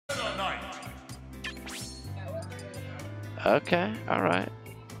Okay, all right.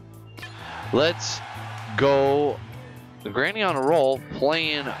 Let's go. Granny on a roll,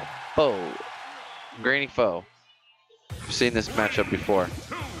 playing foe. Granny foe. I've seen this matchup before.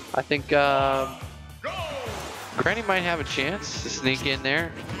 I think Granny might have a chance to sneak in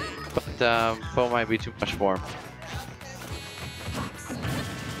there, but foe might be too much for him.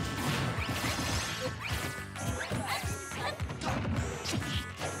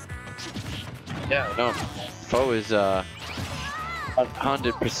 Yeah, no, foe is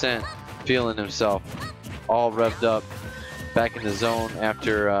 100% feeling himself, all revved up, back in the zone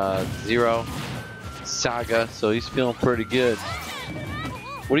after Zero Saga, so he's feeling pretty good.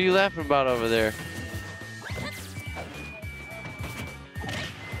 What are you laughing about over there?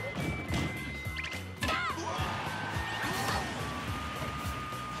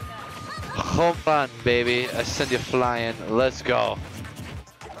 Hold on, baby, I send you flying. Let's go.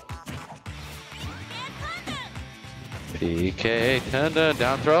 PK, tender,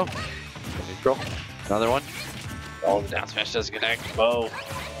 down throw. Neutral. Another one. Oh, the down smash doesn't connect. Whoa.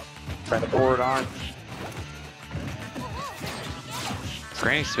 Trying to pour it on.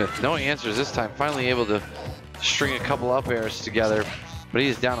 Granny Smith, no answers this time. Finally able to string a couple up airs together, but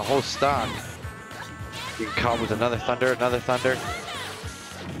he's down a whole stock. He can come with another thunder, another thunder.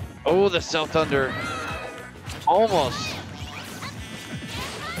 Oh, the self thunder. Almost.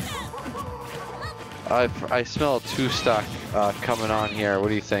 I smell a two stock coming on here. What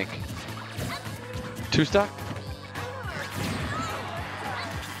do you think? Two stock?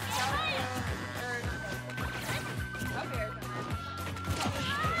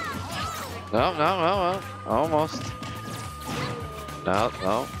 No, no, no, no. Almost. No,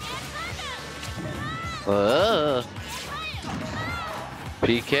 no.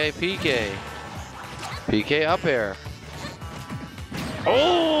 PK, PK. PK up air.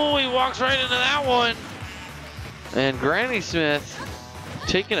 Oh, he walks right into that one. And Granny Smith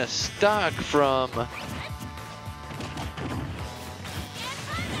taking a stock from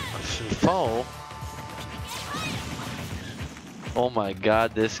foe. Oh my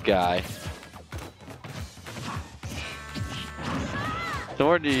God, this guy. No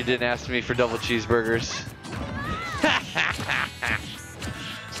wonder you didn't ask me for double cheeseburgers.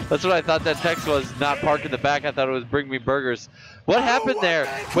 That's what I thought that text was, not park in the back. I thought it was bring me burgers. What happened there?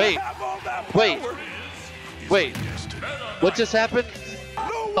 Wait, wait, wait. What just happened?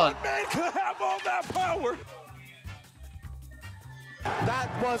 No one man could have all that power. That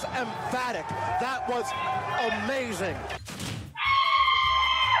was emphatic. That was amazing.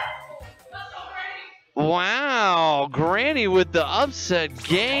 Wow, Granny with the upset.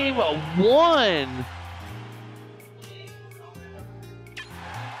 Game 1.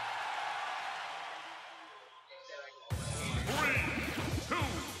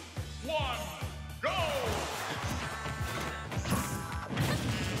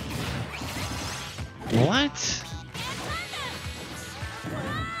 What?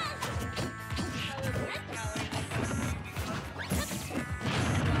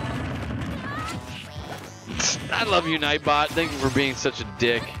 I love you, Nightbot. Thank you for being such a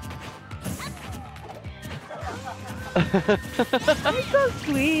dick. He's so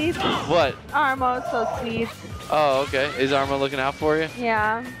sweet. What? Armo's so sweet. Oh, okay. Is Armo looking out for you?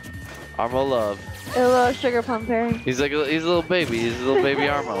 Yeah. Armo love. A little sugar plumper. He's like he's a little baby. He's a little baby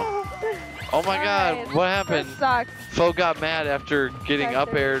Armo. Oh my God! Right. What happened? Foe got mad after getting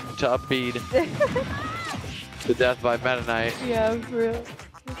up aired to up bead to death by Meta Knight. Yeah, for real.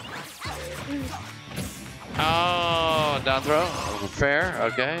 Oh, down throw. Fair.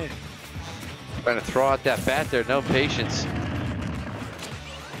 Okay. Trying to throw out that bat there. No patience.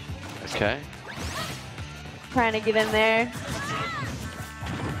 Okay. Trying to get in there.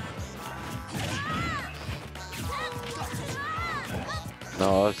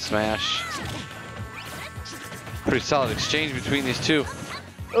 No, smash. Pretty solid exchange between these two.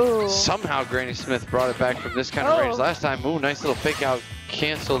 Ooh. Somehow Granny Smith brought it back from this kind of range. Last time, ooh, nice little fake out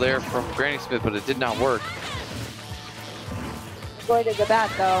cancel there from Granny Smith, but it did not work. Avoided the bat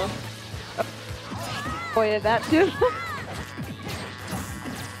though. Avoided that too.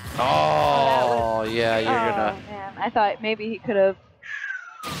 Oh, yeah, you're gonna. Man, I thought maybe he could have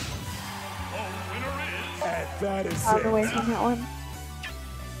gotten away from that one.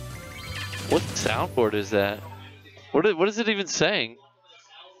 What soundboard is that? What is it even saying?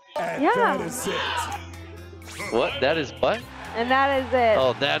 Yeah. That is it. What? That is what? And that is it.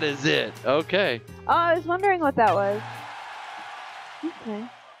 Oh, that is it. Okay. Oh, I was wondering what that was. Okay.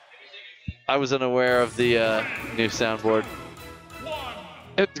 I was unaware of the new soundboard.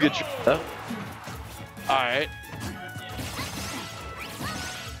 It was a good shot, though. All right.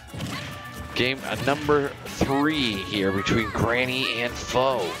 Game number 3 here between Granny and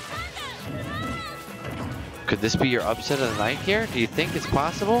Foe. Could this be your upset of the night here? Do you think it's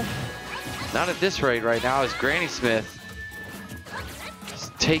possible? Not at this rate right now, as Granny Smith is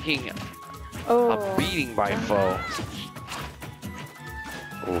taking a beating by Foe.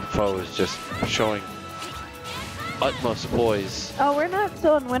 Oh, Foe is just showing utmost poise. Oh, we're not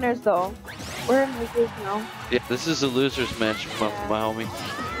still in winners though. We're in losers now. Yeah, this is a loser's match, my homie.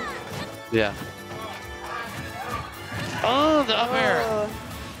 Yeah. Oh, the up air.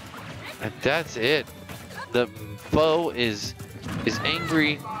 And that's it. The Foe is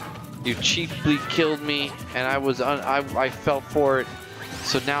angry. You cheaply killed me, and I fell for it.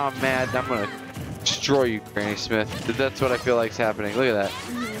 So now I'm mad. I'm gonna destroy you, Granny Smith. That's what I feel like's happening. Look at that.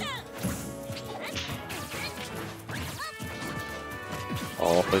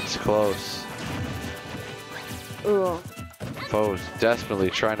 Oh, it's close. Ooh. Foe's desperately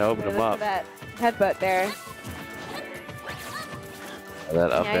trying to open him up. That headbutt there.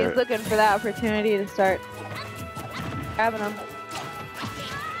 That up air. He's looking for that opportunity to start grabbing him.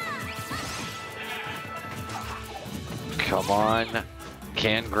 Come on.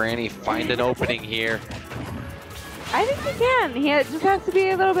 Can Granny find an opening here? I think he can. He just has to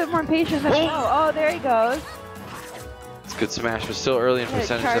be a little bit more patient. Oh, there he goes. It's a good smash, but still early in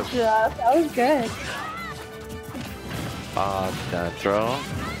percentage. Charged it up. That was good. That throw.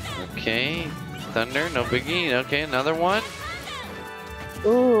 Okay. Thunder, no biggie. Okay, another one.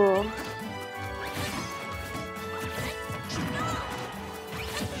 Ooh.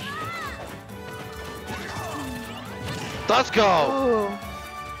 Let's go. Ooh.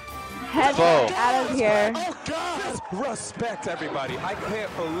 Head Foe. out of here. Oh, God! Respect, everybody. I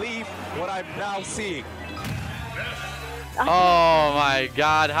can't believe what I'm now seeing. Oh my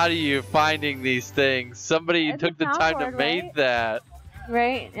God! How do you finding these things? Somebody It's took a the time to soundboard, make right? that.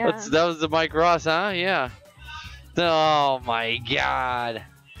 Right? Yeah. That was the Mike Ross, huh? Yeah. Oh my God!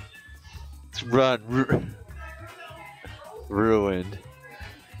 It's ruined.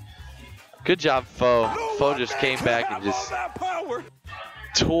 Good job, Foe. Foe just came back and just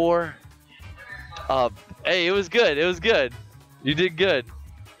tore up. Hey, it was good. It was good. You did good.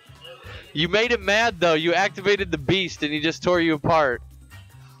 You made him mad though. You activated the beast and he just tore you apart.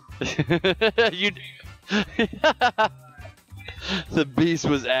 The beast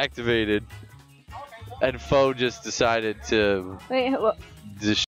was activated and Foe just decided to Wait, just